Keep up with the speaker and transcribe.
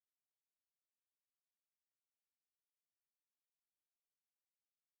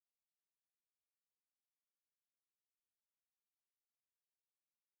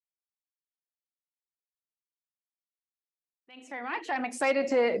Thanks very much. I'm excited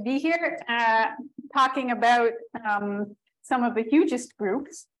to be here talking about some of the hugest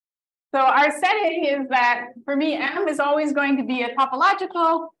groups. So our setting is that for me, M is always going to be a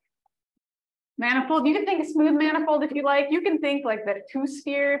topological manifold. You can think a smooth manifold if you like. You can think like the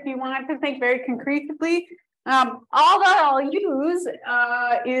two-sphere if you want to think very concretely. All that I'll use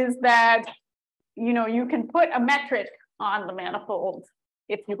is that you can put a metric on the manifold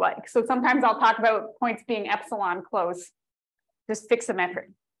if you like. So sometimes I'll talk about points being epsilon close. Just fix a metric.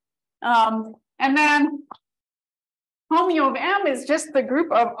 And then Homeo of M is just the group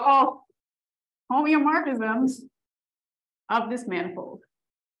of all homeomorphisms of this manifold.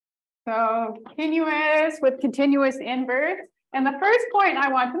 So continuous with continuous inverse. And the first point I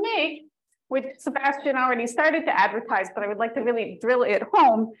want to make, which Sebastian already started to advertise, but I would like to really drill it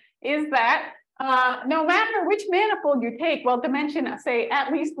home, is that no matter which manifold you take, well, dimension, say,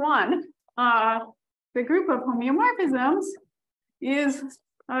 at least one, the group of homeomorphisms is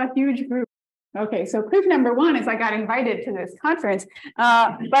a huge group. Okay, so proof number one is I got invited to this conference,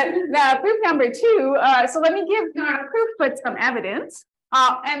 but proof number two, so let me give not a proof, but some evidence.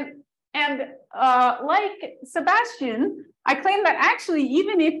 And like Sebastian, I claim that actually,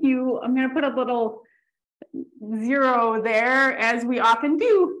 even if I'm going to put a little zero there, as we often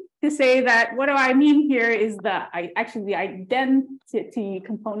do, to say that what do I mean here is actually the identity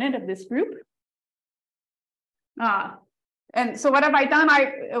component of this group. And so what have I done?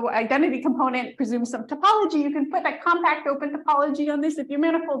 Identity component presumes some topology. You can put a compact open topology on this. If your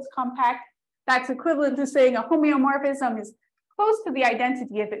manifold's compact, that's equivalent to saying a homeomorphism is close to the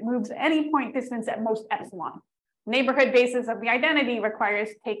identity if it moves any point distance at most epsilon. Neighborhood basis of the identity requires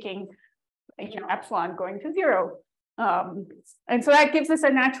taking epsilon going to zero. And so that gives us a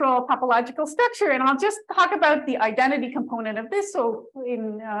natural topological structure. And I'll just talk about the identity component of this. So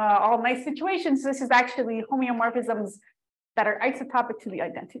in all nice situations, this is actually homeomorphisms that are isotopic to the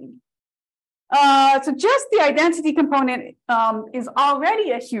identity. So just the identity component is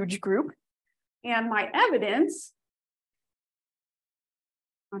already a huge group. And my evidence,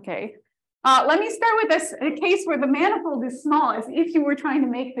 okay, let me start with a case where the manifold is small, as if you were trying to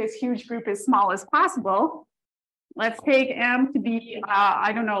make this huge group as small as possible. Let's take M to be,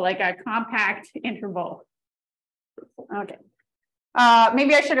 I don't know, like a compact interval. Okay.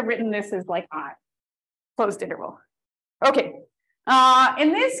 Maybe I should have written this as like I, closed interval. Okay.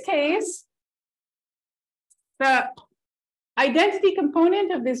 In this case, the identity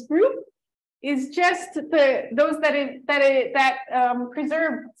component of this group is just those that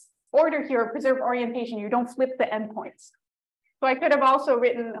preserve order here, preserve orientation. You don't flip the endpoints. So I could have also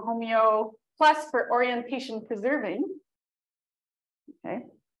written Homeo plus for orientation preserving. Okay.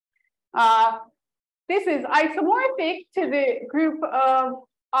 This is isomorphic to the group of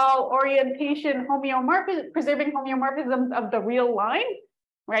all orientation preserving homeomorphisms of the real line,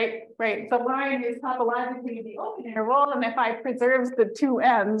 right? Right. The line is topologically the open interval, and if I preserve the two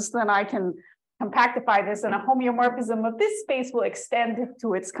ends, then I can compactify this, and a homeomorphism of this space will extend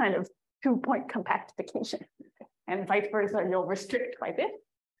to its kind of two-point compactification, and vice versa. You'll restrict by this.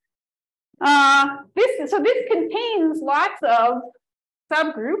 So this contains lots of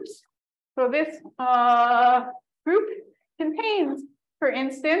subgroups. So this group contains, for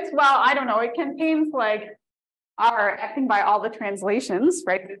instance, well, I don't know, it contains like R acting by all the translations,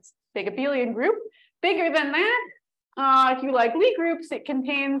 right? It's big abelian group. Bigger than that, if you like Lie groups, it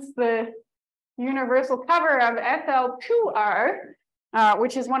contains the universal cover of SL2R,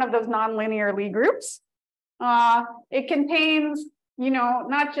 which is one of those nonlinear Lie groups. It contains,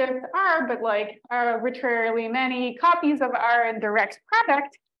 not just R, but like arbitrarily many copies of R in direct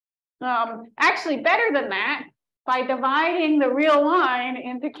product. Actually, better than that, by dividing the real line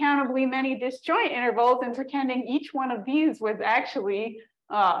into countably many disjoint intervals and pretending each one of these was actually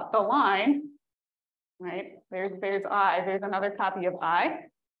the line, right? There's I, there's another copy of I.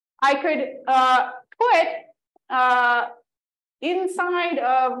 I could put inside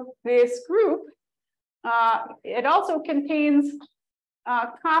of this group, it also contains a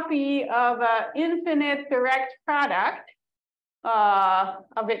copy of an infinite direct product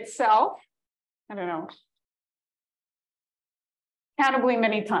of itself. I don't know, countably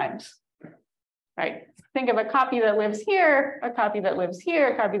many times, right? Think of a copy that lives here, a copy that lives here,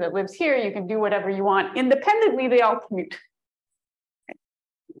 a copy that lives here. You can do whatever you want. Independently, they all commute.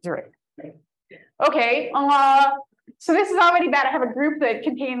 Right. Okay. So this is already bad. I have a group that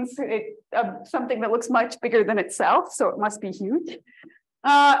contains something that looks much bigger than itself, so it must be huge.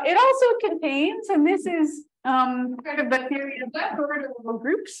 It also contains, and this is kind of the theory of left orbital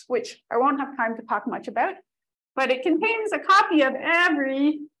groups, which I won't have time to talk much about, but it contains a copy of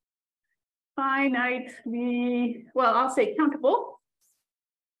every finitely, well, I'll say countable,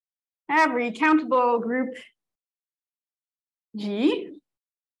 every countable group G,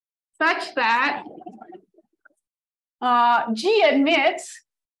 such that G admits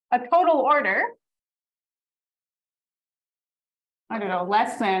a total order, I don't know,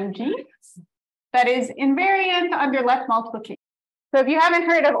 less than G, that is invariant under left multiplication. So if you haven't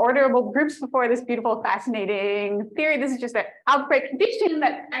heard of orderable groups before, this beautiful, fascinating theory, this is just an algebraic condition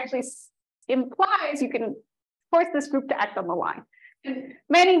that actually implies you can force this group to act on the line. And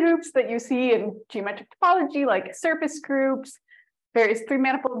many groups that you see in geometric topology, like surface groups, various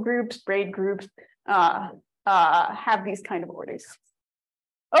three-manifold groups, braid groups, have these kind of orders.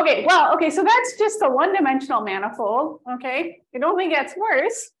 Okay, well, okay, so that's just a one-dimensional manifold, okay? It only gets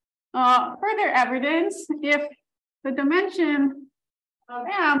worse. Further evidence, if the dimension of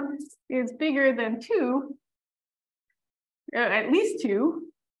M is bigger than 2, at least 2,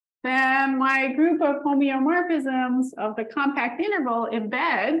 then my group of homeomorphisms of the compact interval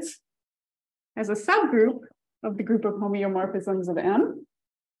embeds as a subgroup of the group of homeomorphisms of M.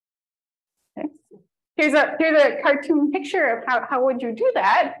 Okay. Here's a cartoon picture of how would you do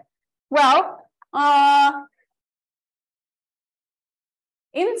that? Well,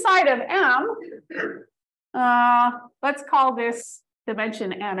 inside of M, let's call this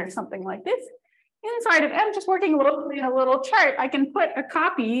dimension N or something like this. Inside of M, just working locally in a little chart, I can put a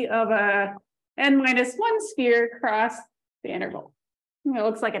copy of a n-1 sphere across the interval. It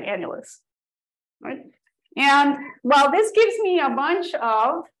looks like an annulus, right? And well, this gives me a bunch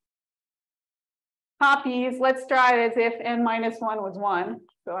of copies. Let's draw it as if n-1 was 1.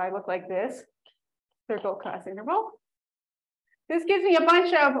 So I look like this, circle cross interval. This gives me a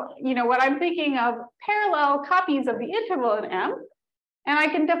bunch of, what I'm thinking of parallel copies of the interval in M. And I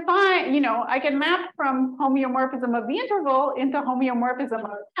can define, I can map from homeomorphism of the interval into homeomorphism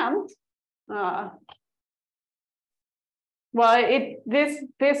of M.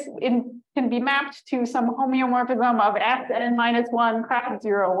 This can be mapped to some homeomorphism of f n-1 cross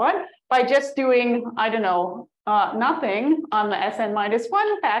 0, 1 by just doing, I don't know, nothing on the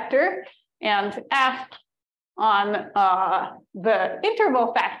Sn-1 factor and f on the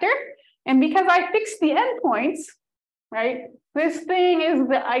interval factor. And because I fixed the endpoints, right, this thing is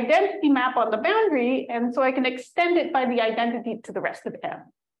the identity map on the boundary, and so I can extend it by the identity to the rest of M.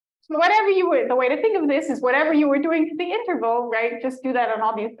 So the way to think of this is whatever you were doing to the interval, right, just do that on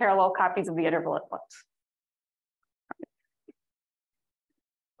all these parallel copies of the interval at once.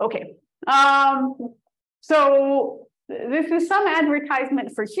 Okay, so this is some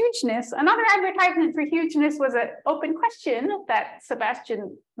advertisement for hugeness. Another advertisement for hugeness was an open question that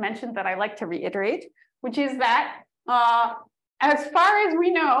Sebastian mentioned that I like to reiterate, which is that as far as we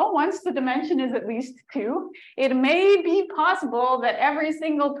know, once the dimension is at least 2, it may be possible that every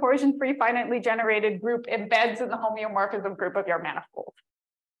single torsion-free finitely generated group embeds in the homeomorphism group of your manifold.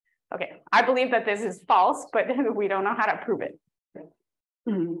 Okay, I believe that this is false, but we don't know how to prove it.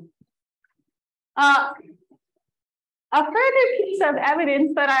 A further piece of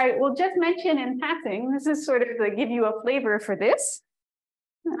evidence that I will just mention in passing, this is sort of to give you a flavor for this,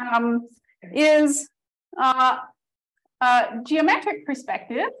 is geometric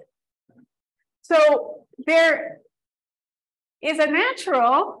perspective. So there is a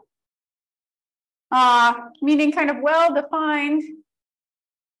natural, meaning kind of well-defined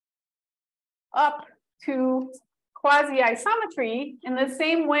up to quasi-isometry in the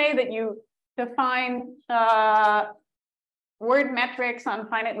same way that you define word metrics on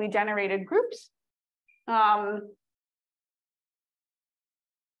finitely generated groups.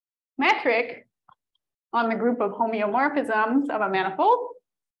 Metric on the group of homeomorphisms of a manifold,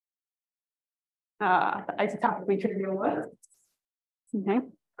 isotopically trivial one. Okay.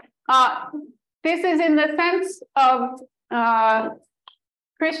 This is in the sense of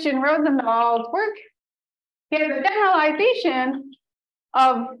Christian Rosenthal's work. He has a generalization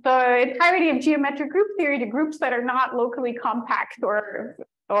of the entirety of geometric group theory to groups that are not locally compact or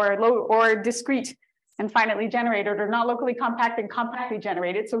discrete and finitely generated, or not locally compact and compactly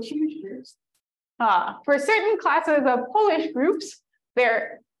generated, so huge groups. For certain classes of Polish groups,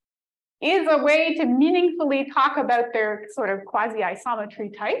 there is a way to meaningfully talk about their sort of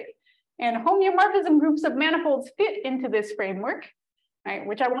quasi-isometry type, and homeomorphism groups of manifolds fit into this framework, right,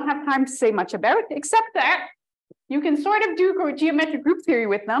 which I won't have time to say much about, except that you can sort of do geometric group theory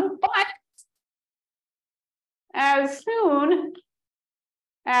with them, but as soon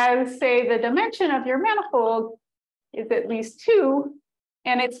as, say, the dimension of your manifold is at least 2,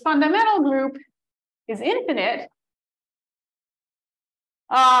 and its fundamental group is infinite,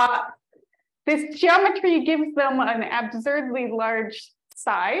 this geometry gives them an absurdly large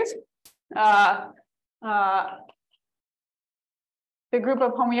size, the group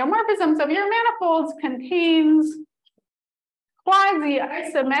of homeomorphisms of your manifolds contains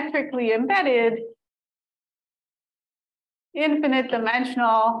quasi-isometrically embedded infinite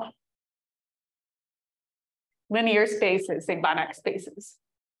dimensional linear spaces, sigma-Banach spaces.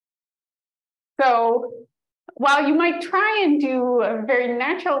 So while you might try and do a very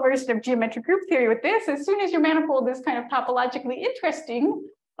natural version of geometric group theory with this, as soon as your manifold is kind of topologically interesting,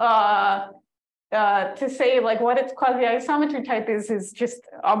 to say like what its quasi-isometry type is just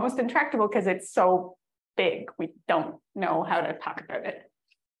almost intractable because it's so big. We don't know how to talk about it.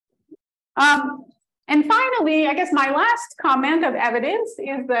 And finally, I guess my last comment of evidence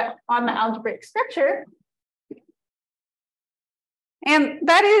is that on the algebraic structure. And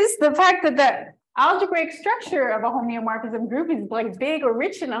that is the fact that the algebraic structure of a homeomorphism group is like big or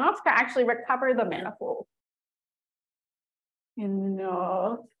rich enough to actually recover the manifold.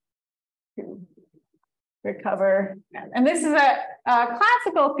 Enough to recover. And this is a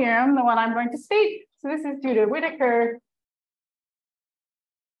classical theorem, the one I'm going to state. So this is due to Whittaker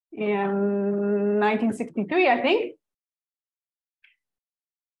in 1963, I think,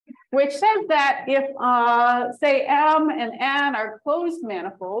 which says that if, say, M and N are closed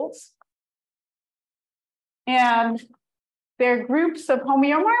manifolds, and their groups of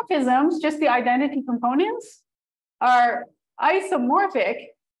homeomorphisms, just the identity components, are isomorphic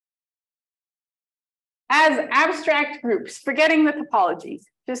as abstract groups, forgetting the topology,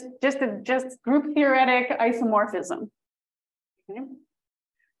 just group theoretic isomorphism. Okay.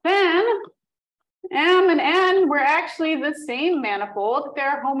 Then M and N were actually the same manifold,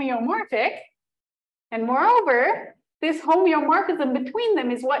 they're homeomorphic. And moreover, this homeomorphism between them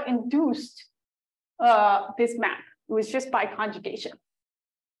is what induced this map. It was just by conjugation.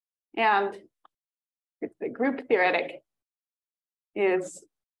 And if the group theoretic is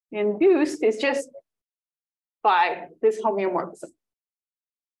induced, it's just by this homeomorphism.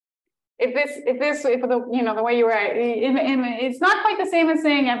 If the way you were, it's not quite the same as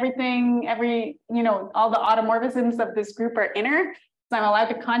saying all the automorphisms of this group are inner. So I'm allowed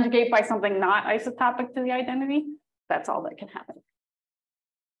to conjugate by something not isotopic to the identity. That's all that can happen.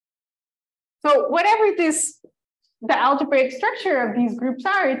 So whatever the algebraic structure of these groups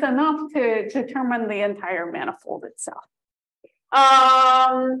are, it's enough to determine the entire manifold itself.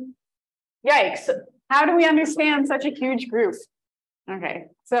 Yikes. How do we understand such a huge group? Okay,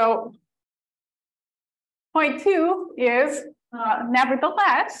 so point 2 is,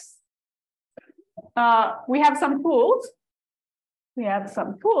 nevertheless, we have some tools. We have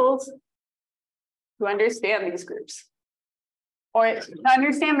some tools to understand these groups, or to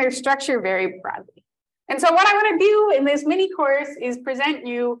understand their structure very broadly. And so what I want to do in this mini course is present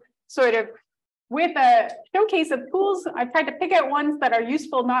you sort of with a showcase of tools. I've tried to pick out ones that are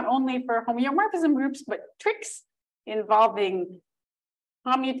useful not only for homeomorphism groups, but tricks involving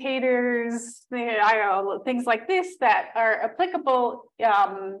commutators, things like this that are applicable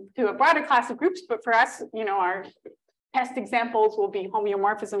to a broader class of groups. But for us, our test examples will be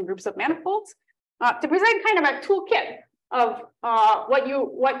homeomorphism groups of manifolds, to present kind of a toolkit of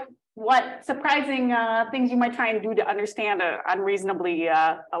what surprising things you might try and do to understand a unreasonably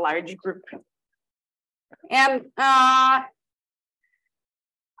a large group. And I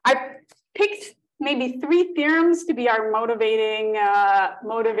picked maybe 3 theorems to be our motivating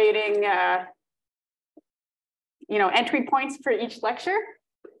entry points for each lecture.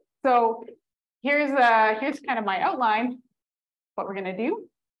 So here's kind of my outline, what we're going to do.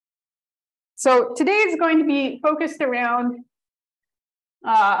 So today is going to be focused around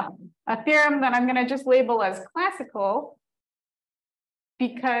a theorem that I'm going to just label as classical,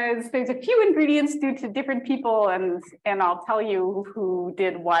 because there's a few ingredients due to different people, and I'll tell you who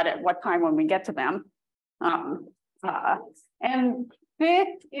did what at what time when we get to them. And this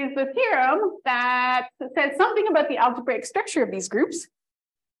is the theorem that says something about the algebraic structure of these groups,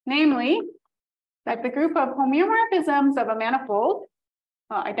 namely that the group of homeomorphisms of a manifold,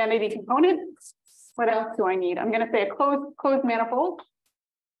 identity component. What else do I need? I'm going to say a closed manifold.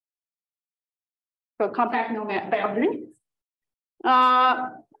 So compact no boundary.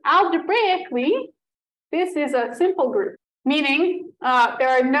 Algebraically, this is a simple group, meaning there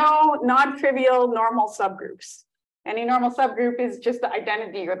are no non-trivial normal subgroups. Any normal subgroup is just the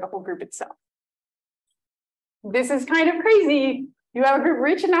identity or the whole group itself. This is kind of crazy. You have a group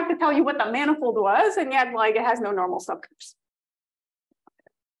rich enough to tell you what the manifold was, and yet it has no normal subgroups.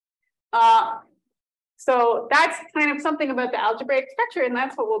 So that's kind of something about the algebraic structure, and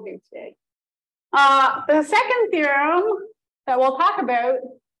that's what we'll do today. The second theorem that we'll talk about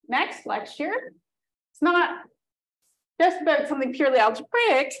next lecture, it's not just about something purely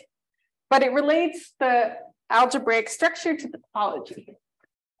algebraic, but it relates the algebraic structure to the topology.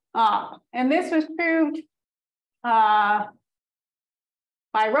 And this was proved by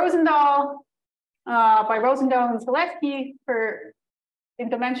Rosendahl and Zaleski in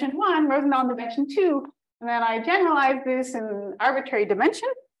dimension 1, Rosendahl in dimension 2, and then I generalized this in arbitrary dimension.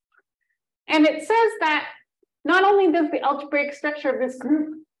 And it says that not only does the algebraic structure of this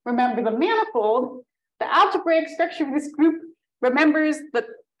group remember the manifold, the algebraic structure of this group remembers the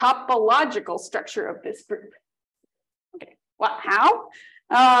topological structure of this group. Okay, well, how?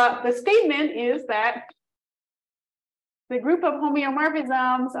 The statement is that the group of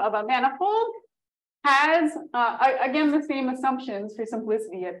homeomorphisms of a manifold has, again, the same assumptions for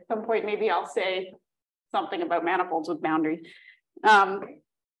simplicity. At some point, maybe I'll say something about manifolds with boundaries.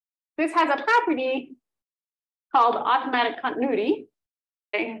 This has a property called automatic continuity.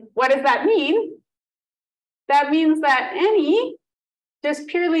 Okay. What does that mean? That means that any just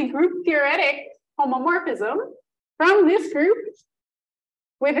purely group theoretic homomorphism from this group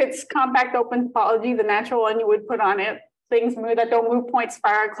with its compact open topology, the natural one you would put on it, things that don't move points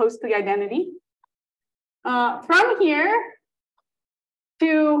far close to the identity. From here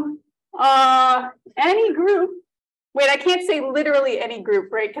to any group, wait, I can't say literally any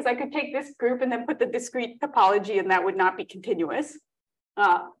group, right? Because I could take this group and then put the discrete topology and that would not be continuous.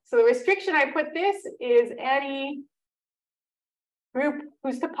 So the restriction I put this is any group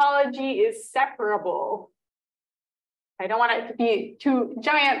whose topology is separable. I don't want it to be too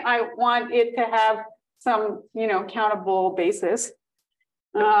giant. I want it to have some, countable basis.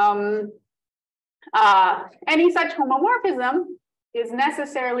 Any such homomorphism is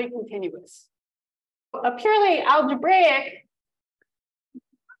necessarily continuous. A purely algebraically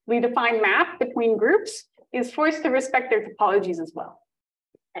defined map between groups is forced to respect their topologies as well.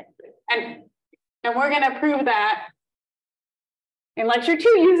 And we're going to prove that in lecture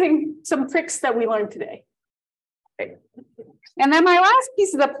 2 using some tricks that we learned today. Okay. And then my last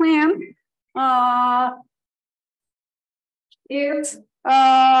piece of the plan is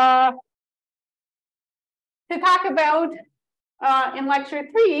to talk about in lecture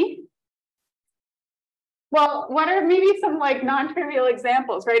 3. Well, what are maybe some non-trivial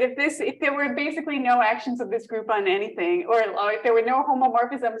examples, right? If there were basically no actions of this group on anything, or if there were no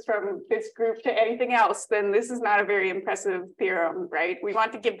homomorphisms from this group to anything else, then this is not a very impressive theorem, right? We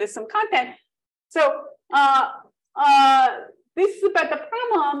want to give this some content. So this is about the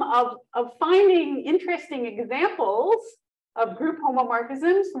problem of finding interesting examples of group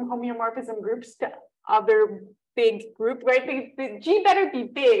homomorphisms from homeomorphism groups to other big group, right? The G better be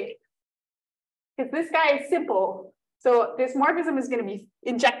big, because this guy is simple. So this morphism is going to be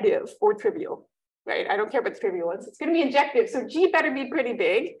injective or trivial, right? I don't care about the trivial ones. It's going to be injective. So G better be pretty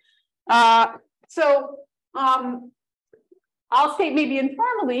big. I'll state maybe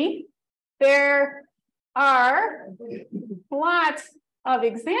informally, there are lots of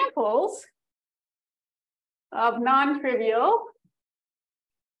examples of non-trivial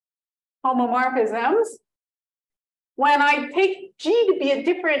homomorphisms when I take G to be a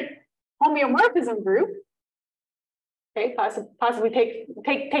different homeomorphism group. Okay, possibly take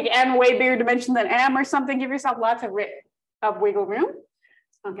M way bigger dimension than M or something. Give yourself lots of wiggle room.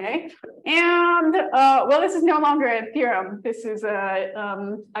 Okay, and well, this is no longer a theorem. This is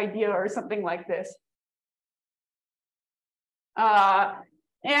a idea or something like this.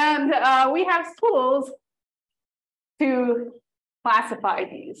 And we have tools to classify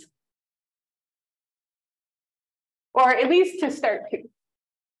these, or at least to start to.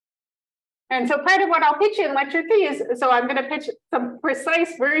 And so part of what I'll pitch in lecture 3 is, so I'm going to pitch some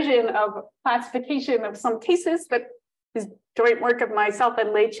precise version of classification of some cases that is joint work of myself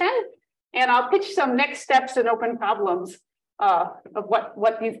and Lei Chen. And I'll pitch some next steps and open problems of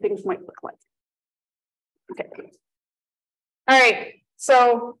what these things might look like. Okay. All right.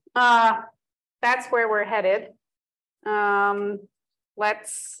 So that's where we're headed.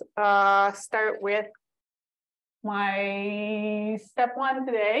 Let's start with my step 1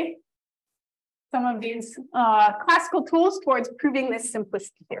 today. Some of these classical tools towards proving this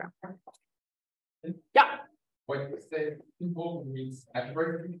simplicity theorem. Yeah. When you say simple means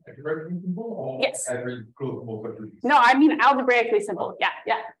algebraically simple, or yes. Algebraically? No, I mean algebraically simple. Yeah,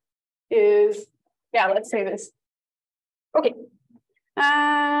 yeah. Let's say this. Okay.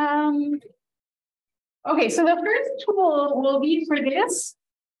 Okay, so the first tool will be for this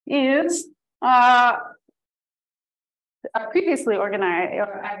is a previously organized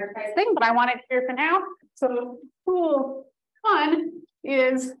or advertised thing, but I want it here for now. So tool 1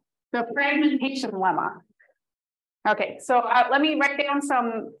 is the fragmentation lemma. Okay, so let me write down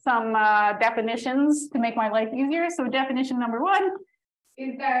some definitions to make my life easier. So definition number 1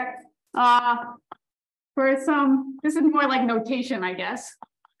 is that For some, this is more like notation, I guess.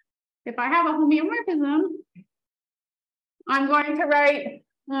 If I have a homeomorphism, I'm going to write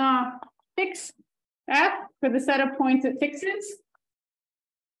fix f for the set of points it fixes.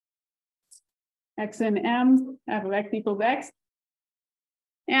 X and m, f of x equals x.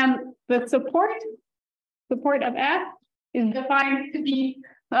 And the support of f is defined to be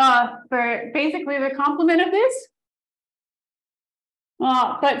for basically the complement of this.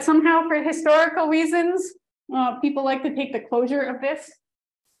 But somehow for historical reasons, people like to take the closure of this.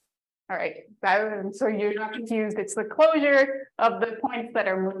 All right, so you're not confused. It's the closure of the points that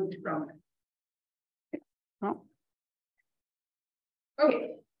are moved from it. Oh.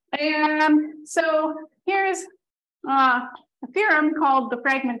 Okay, and so here's a theorem called the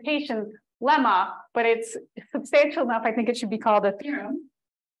fragmentation lemma, but it's substantial enough, I think it should be called a theorem.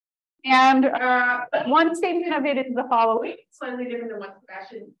 And one statement of it is the following, slightly different than what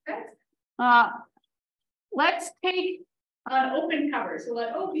Sebastian said. Let's take an open cover. So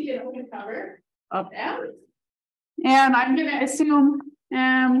let O be an open cover of M. And I'm going to assume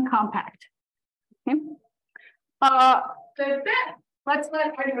M compact. Okay. The set, let's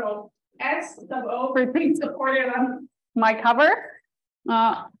let, I don't know, S sub O for being supported on my cover.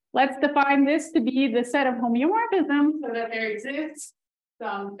 Let's define this to be the set of homeomorphisms so that there exists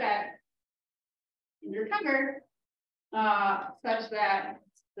some set in your cover such that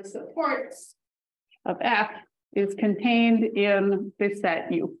the supports of F is contained in this set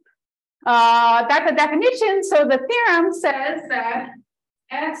U. That's a definition. So the theorem says that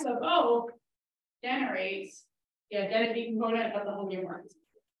S of O generates the identity component of the homeomorphism.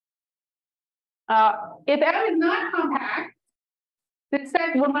 If M is not compact, this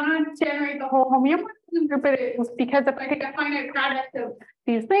set will not generate the whole homeomorphism group, but it's because if I take a finite product of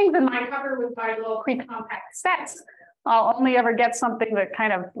these things and my cover with my little pre-compact sets, I'll only ever get something that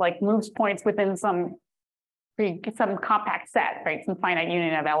kind of like moves points within some compact set, right? Some finite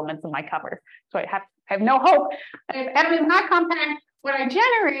union of elements in my cover. So I have no hope. If M is not compact, what I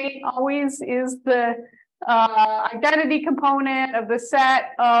generate always is the identity component of the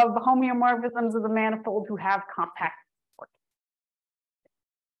set of homeomorphisms of the manifold who have compact.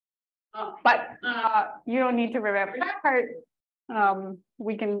 But you don't need to remember that part.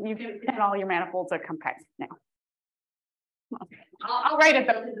 You can pretend all your manifolds are compact now. I'll write it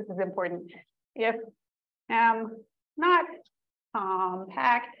though, because this is important. If M not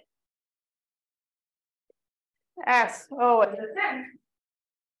compact, S O as a set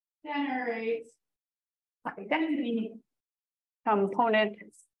generates identity component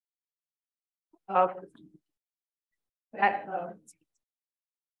of that of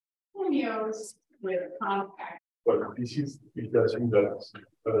Homeos with compact. But this is if you assume that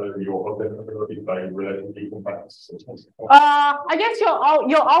your identity by relatively compact systems. I guess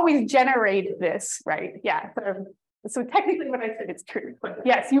you'll always generate this, right? Yeah. So technically what I said is true. But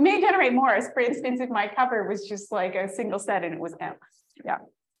yes, you may generate more. As for instance, if my cover was just like a single set and it was M. Yeah.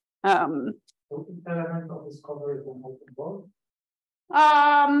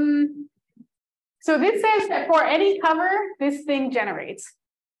 So this says that for any cover, this thing generates.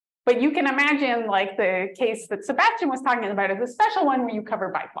 But you can imagine like the case that Sebastian was talking about is a special one where you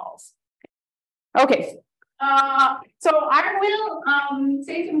cover bipoles. Okay. So I will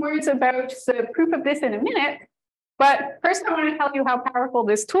say some words about the proof of this in a minute. But first I want to tell you how powerful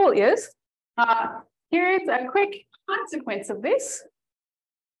this tool is. Here's a quick consequence of this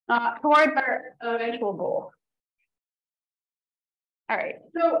towards our eventual goal. All right.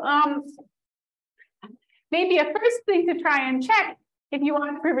 So maybe a first thing to try and check if you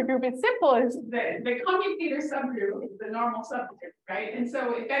want to prove a group is simple is the commutator subgroup is the normal subgroup, right? And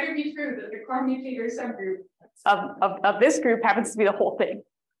so it better be true that the commutator subgroup of this group happens to be the whole thing,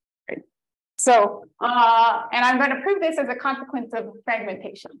 right? So, and I'm going to prove this as a consequence of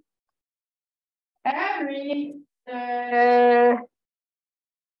fragmentation. Every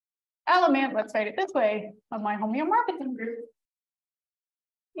element, let's write it this way, of my homeomorphism group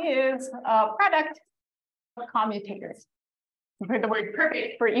is a product of commutators. For the word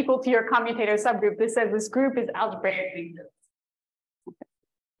perfect for equal to your commutator subgroup, this says this group is algebraically. Okay.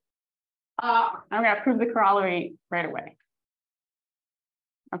 I'm going to prove the corollary right away.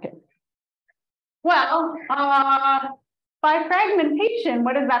 Okay. Well, by fragmentation,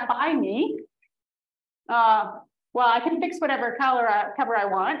 what does that buy me? Well, I can fix whatever cover I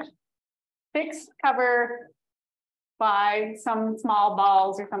want. Fix cover by some small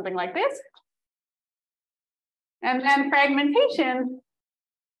balls or something like this. And then fragmentation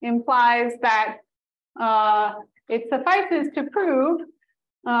implies that it suffices to prove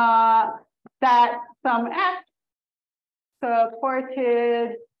that some F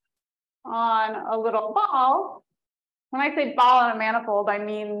supported on a little ball. When I say ball on a manifold, I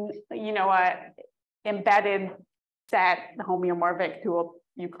mean, you know, a embedded set homeomorphic to a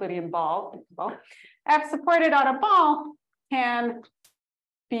Euclidean ball. F supported on a ball can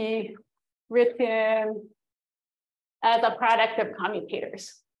be written as a product of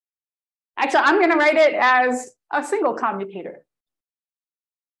commutators. Actually, I'm going to write it as a single commutator.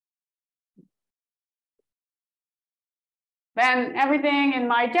 Then everything in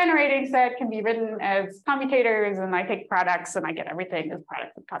my generating set can be written as commutators, and I take products and I get everything as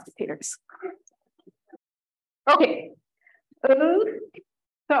products of commutators. Okay,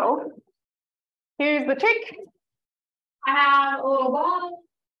 so here's the trick. I have a little ball.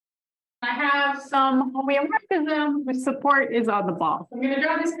 I have some homeomorphism whose support is on the ball. I'm going to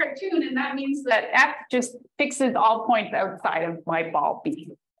draw this cartoon, and that means that F just fixes all points outside of my ball B.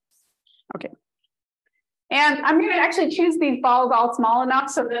 Okay. And I'm going to actually choose these balls all small enough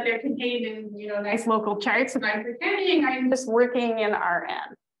so that they're contained in, you know, nice local charts. And I'm pretending I'm just working in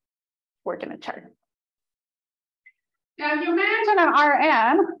Rn, working a chart. Now, if you imagine an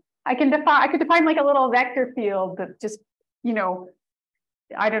Rn, I could define like a little vector field that just, you know,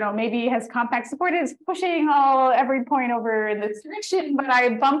 I don't know, maybe has compact support, is pushing every point over in this direction, but I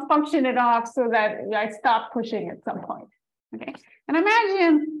bump function it off so that I stop pushing at some point. Okay. And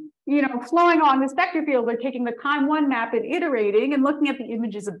imagine, you know, flowing along this vector field, or taking the time one map and iterating and looking at the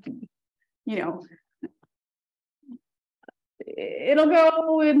images of B. You know, it'll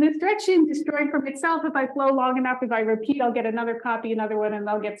go in this direction, destroying from itself. If I flow long enough, if I repeat, I'll get another copy, another one, and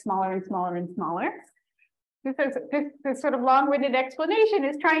they'll get smaller and smaller and smaller. This sort of long-winded explanation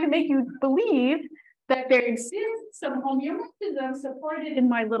is trying to make you believe that there exists some homeomorphism supported in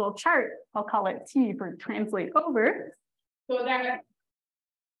my little chart. I'll call it T for translate over, so that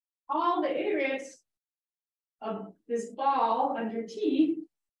all the iterates of this ball under T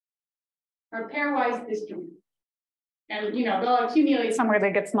are pairwise disjoint. And, you know, they'll accumulate somewhere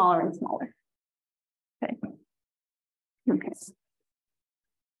they get smaller and smaller. Okay. Okay.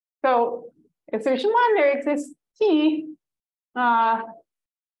 So assertion one, there exists T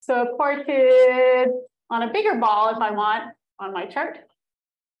supported on a bigger ball if I want on my chart,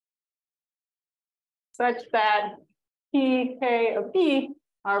 such that P, K of B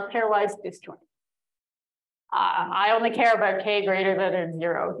are pairwise disjoint. I only care about K greater than or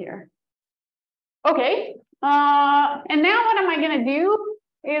 0 here. Okay, and now what am I going to do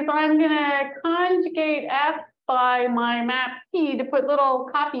is I'm going to conjugate F by my map P to put little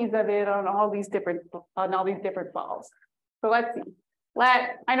copies of it on all these different balls. So let's see.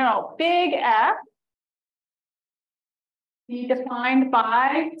 I don't know, big F be defined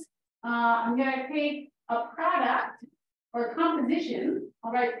by, I'm going to take a product or composition.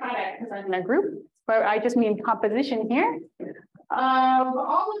 I'll write product because I'm in a group, but I just mean composition here, of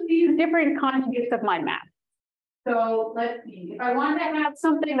all of these different conjugates of my map. So let's see, if I want to have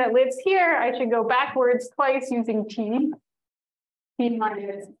something that lives here, I should go backwards twice using T. T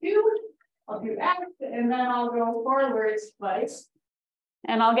minus 2, I'll do X, and then I'll go forwards twice.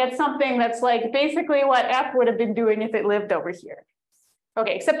 And I'll get something that's like basically what F would have been doing if it lived over here.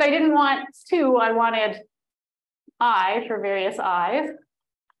 Okay, except I didn't want 2, I wanted I for various I's.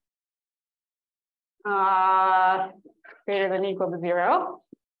 Greater than or equal to 0.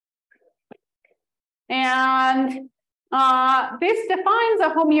 And this defines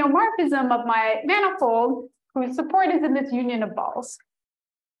a homeomorphism of my manifold whose support is in this union of balls.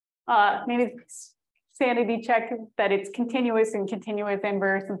 Maybe sanity check that it's continuous and continuous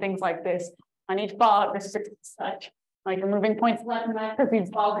inverse and things like this. On each ball, it restricts such. Like you're moving points left and right because these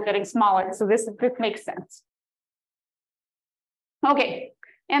balls are getting smaller. So this makes sense. Okay,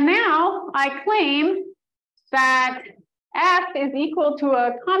 and now I claim that F is equal to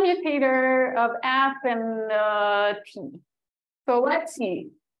a commutator of F and T. So let's see.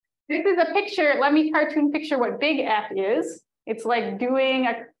 This is a picture. Let me cartoon picture what big F is. It's like doing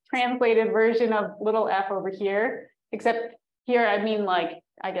a translated version of little f over here, except here I mean like,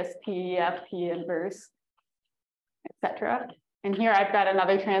 I guess P, F, P inverse, etc. And here I've got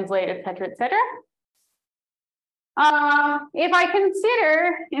another translate, etc., etc. If I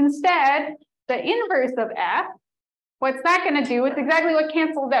consider instead the inverse of F, what's that going to do? It's exactly what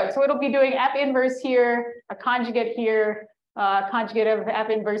cancels out. So it'll be doing F inverse here, a conjugate here, conjugate of F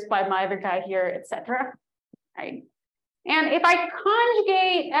inverse by my other guy here, etc. Right? And if I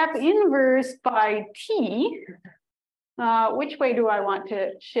conjugate F inverse by T, which way do I want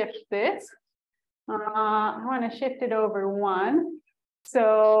to shift this? I want to shift it over 1.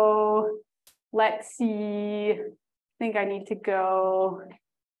 So let's see. I think I need to go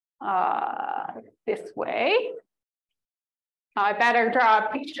this way. I better draw a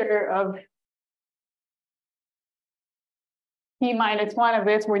picture of P minus 1 of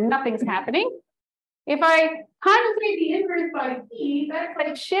this where nothing's happening. If I conjugate the inverse by P, that's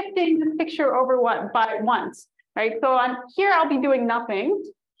like shifting the picture over by once, right? So on here, I'll be doing nothing.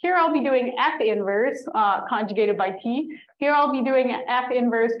 Here, I'll be doing F inverse conjugated by T. Here, I'll be doing F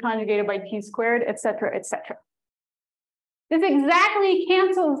inverse conjugated by T squared, et cetera, et cetera. This exactly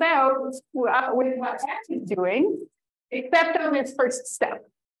cancels out with what F is doing, except on its first step.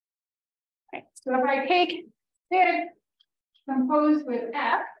 Right. So if I take this composed with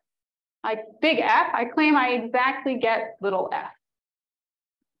F, big F, I claim I exactly get little f.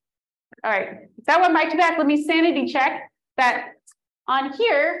 All right, is that what my test? Let me sanity check that on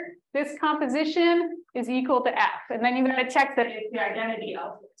here, this composition is equal to f. And then you got to check that it's the identity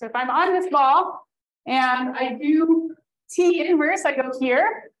elsewhere. So if I'm on this ball and I do T inverse, I go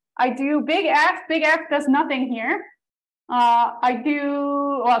here. I do big F does nothing here. So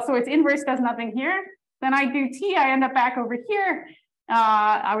its inverse does nothing here. Then I do T, I end up back over here.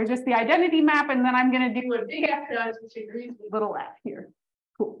 I was just the identity map, and then I'm going to do what big F does, which agrees with little f here.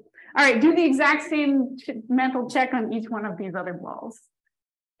 Cool. All right, do the exact same mental check on each one of these other balls.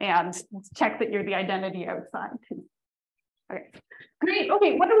 And check that you're the identity outside too. Okay, great.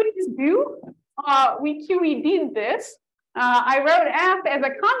 Okay, what do we just do? We QED'd this. I wrote F as a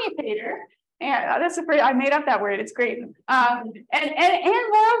commutator. And that's I made up that word. It's great. And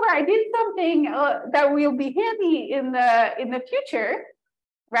moreover, I did something that will be handy in the future,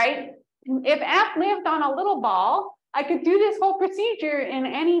 right? If F lived on a little ball, I could do this whole procedure in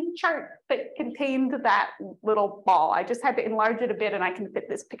any chart that contained that little ball. I just had to enlarge it a bit, and I can fit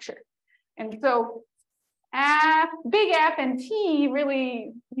this picture. And so, big F and T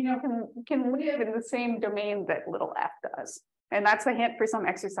really, can live in the same domain that little f does. And that's a hint for some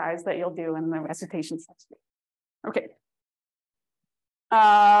exercise that you'll do in the recitation section. Okay.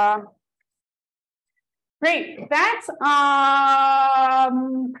 Great. That's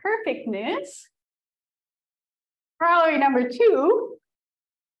perfectness. Corollary number 2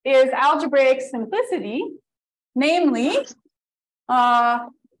 is algebraic simplicity, namely,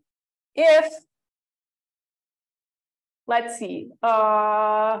 if, let's see,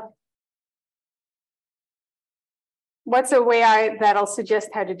 what's a way that'll suggest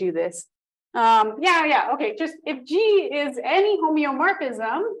how to do this? Okay, just if G is any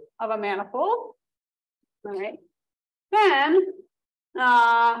homeomorphism of a manifold, all right, then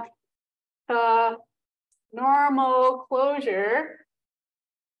the normal closure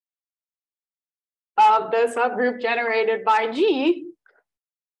of the subgroup generated by G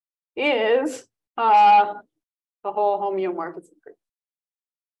is the whole homeomorphism group.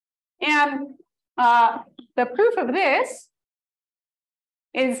 And the proof of this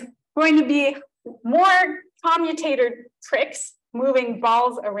is going to be more commutator tricks, moving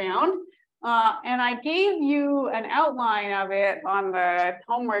balls around. And I gave you an outline of it on the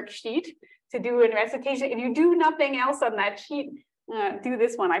homework sheet to do in recitation. If you do nothing else on that sheet, do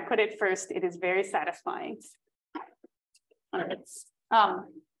this one. I put it first. It is very satisfying. All right.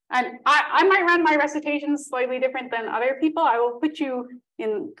 And I might run my recitations slightly different than other people. I will put you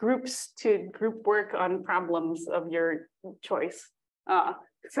in groups to group work on problems of your choice.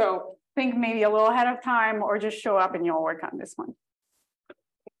 So think maybe a little ahead of time, or just show up and you'll work on this one.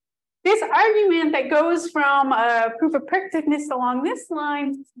 This argument that goes from a proof of perfectness along this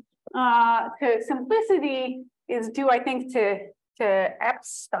line to simplicity is due, I think, to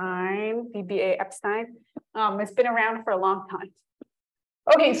Epstein, BBA Epstein. It's been around for a long time.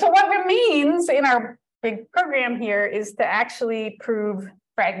 Okay, so what remains in our big program here is to actually prove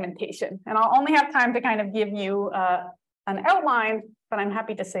fragmentation. And I'll only have time to kind of give you an outline, but I'm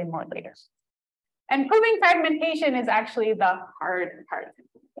happy to say more later. And proving fragmentation is actually the hard part.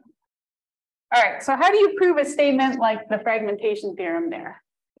 All right, so how do you prove a statement like the fragmentation theorem there?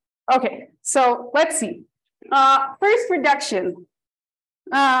 Okay, so let's see. First reduction.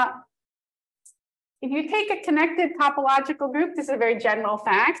 If you take a connected topological group, this is a very general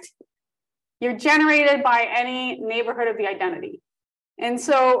fact, you're generated by any neighborhood of the identity. And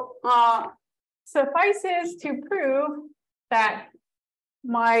so suffices to prove that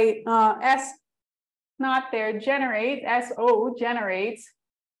my S not there generates, SO generates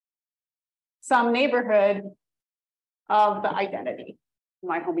some neighborhood of the identity,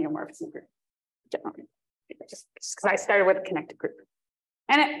 my homeomorphism group. Just because I started with a connected group.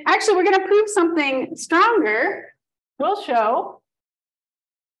 And actually, we're going to prove something stronger. We'll show,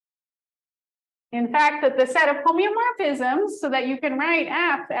 in fact, that the set of homeomorphisms, so that you can write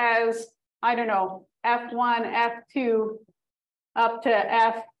F as, I don't know, F1, F2, up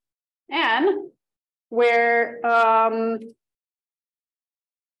to Fn, where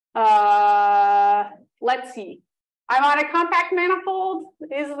let's see. I'm on a compact manifold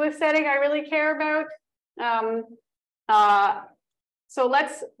is the setting I really care about. So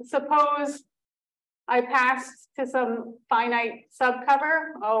let's suppose I pass to some finite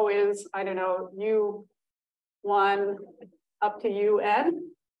subcover. O is, I don't know, U1 up to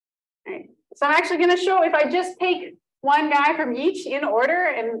UN. Right. So I'm actually going to show if I just take one guy from each in order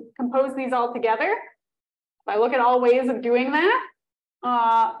and compose these all together. If I look at all ways of doing that,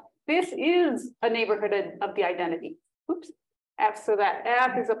 this is a neighborhood of the identity. Oops. F, so that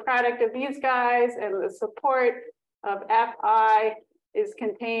F is a product of these guys, and the support of Fi is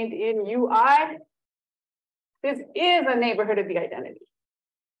contained in Ui. This is a neighborhood of the identity.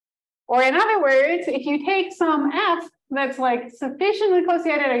 Or in other words, if you take some F that's like sufficiently close to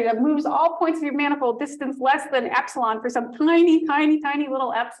the identity that moves all points of your manifold distance less than epsilon for some tiny, tiny, tiny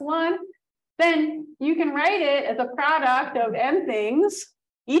little epsilon, then you can write it as a product of n things,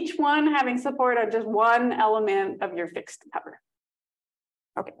 each one having support of just one element of your fixed cover.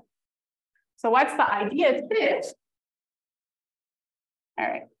 Okay. So what's the idea to this? All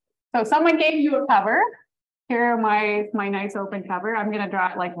right. So someone gave you a cover. Here my nice open cover. I'm going to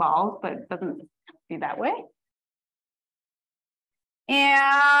draw it like balls, but it doesn't be that way.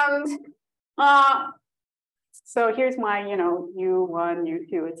 And so here's my, U1,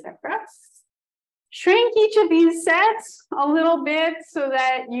 U2, etc. Shrink each of these sets a little bit so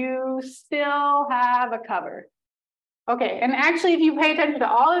that you still have a cover. Okay, and actually, if you pay attention to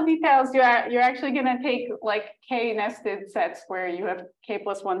all the details, you're actually going to take like K nested sets where you have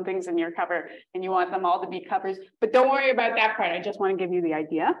K+1 things in your cover and you want them all to be covers. But don't worry about that part. I just want to give you the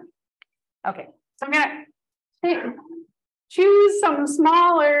idea. Okay, so I'm going to choose some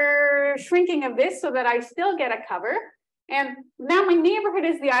smaller shrinking of this so that I still get a cover. And now my neighborhood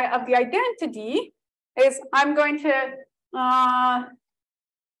is of the identity is I'm going to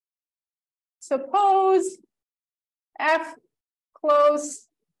suppose F close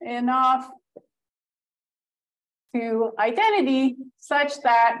enough to identity such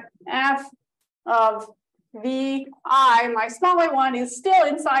that F of Vi, my smaller one, is still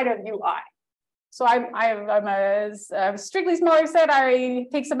inside of Ui. So I'm a strictly smaller set. I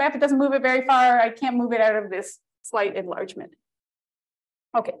take some F, it doesn't move it very far. I can't move it out of this slight enlargement.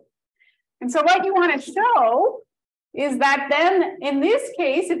 Okay. And so what you want to show is that then in this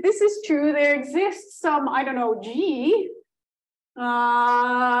case, if this is true, there exists some, I don't know, G.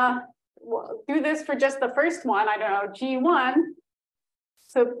 We'll do this for just the first one, I don't know, G1,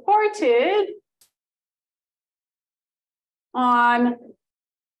 supported on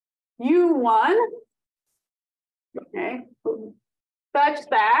U1, okay, such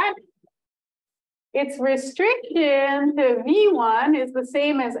that its restriction to V1 is the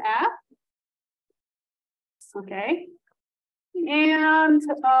same as F. Okay, and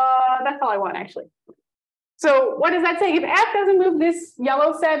that's all I want actually. So what does that say? If F doesn't move this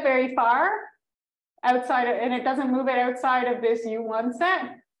yellow set very far outside of, and it doesn't move it outside of this U1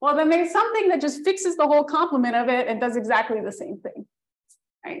 set, well, then there's something that just fixes the whole complement of it and does exactly the same thing,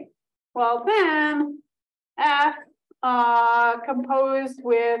 right? Well, then F composed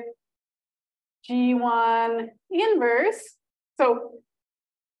with G1 inverse. So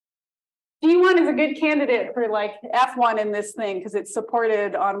G1 is a good candidate for like F1 in this thing because it's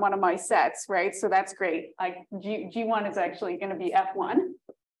supported on one of my sets, right? So that's great. Like G1 is actually going to be F1.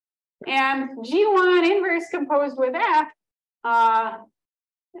 And G1 inverse composed with F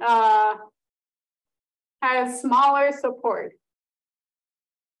has smaller support,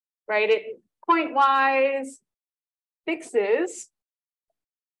 right? It pointwise fixes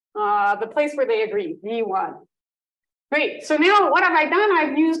the place where they agree, V1. Great, so now what have I done?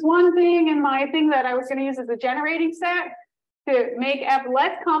 I've used one thing in my thing that I was going to use as a generating set to make F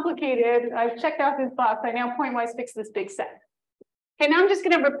less complicated. I've checked out this box. I now pointwise fix this big set. Okay, now I'm just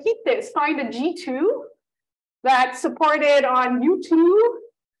going to repeat this. Find a G2 that's supported on U2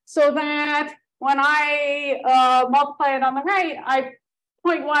 so that when I multiply it on the right, I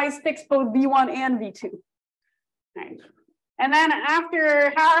pointwise fix both V1 and V2. Right. And then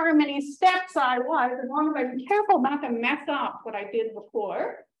after however many steps I was, as long as I'm careful not to mess up what I did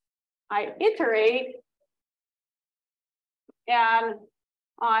before, I iterate. And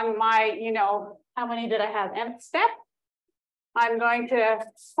on my, how many did I have? Nth step? I'm going to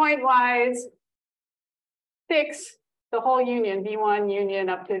pointwise fix the whole union, V1 union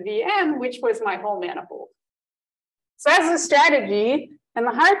up to Vn, which was my whole manifold. So that's a strategy. And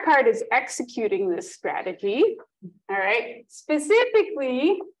the hard part is executing this strategy. All right.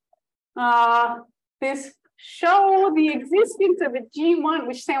 Specifically, this show the existence of a G1,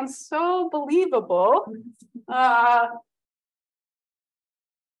 which sounds so believable.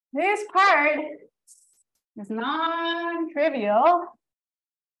 this part is non-trivial.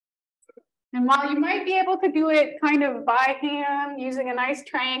 And while you might be able to do it kind of by hand using a nice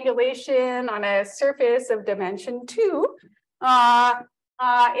triangulation on a surface of dimension 2,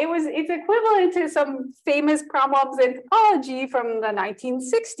 it's equivalent to some famous problems in topology from the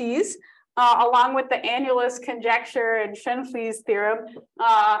 1960s, along with the annulus conjecture and Schoenflies theorem.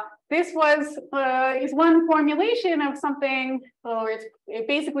 This is one formulation of something, or it's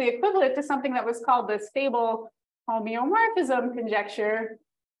basically equivalent to something that was called the stable homeomorphism conjecture.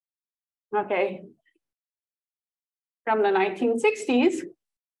 Okay, from the 1960s,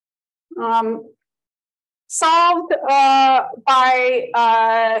 solved by,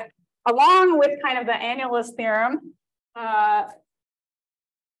 along with kind of the annulus theorem,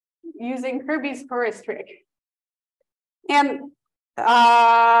 using Kirby's heuristic. And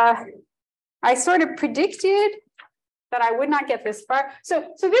I sort of predicted that I would not get this far. So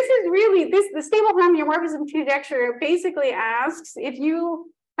this is really, the stable homeomorphism conjecture basically asks if you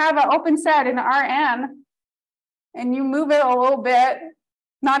have an open set in Rn and you move it a little bit,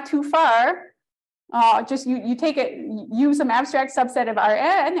 not too far, just you take it, use some abstract subset of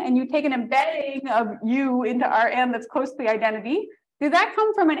Rn, and you take an embedding of U into Rn that's close to the identity. Did that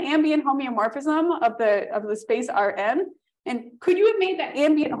come from an ambient homeomorphism of the space Rn? And could you have made that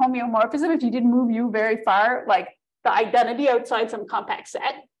ambient homeomorphism if you didn't move U very far, like the identity outside some compact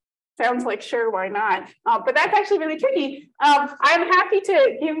set? Sounds like sure, why not? But that's actually really tricky. I'm happy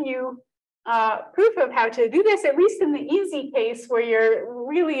to give you proof of how to do this, at least in the easy case where you're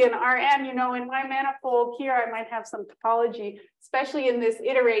really in Rn. You know, in my manifold here, I might have some topology, especially in this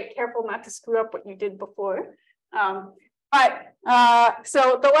iterate, careful not to screw up what you did before. So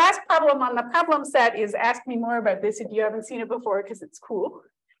the last problem on the problem set is ask me more about this if you haven't seen it before, because it's cool.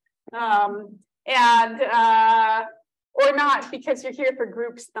 Or not, because you're here for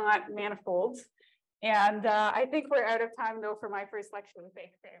groups, not manifolds. And I think we're out of time, though, for my first lecture.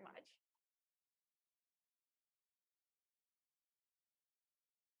 Thanks very much.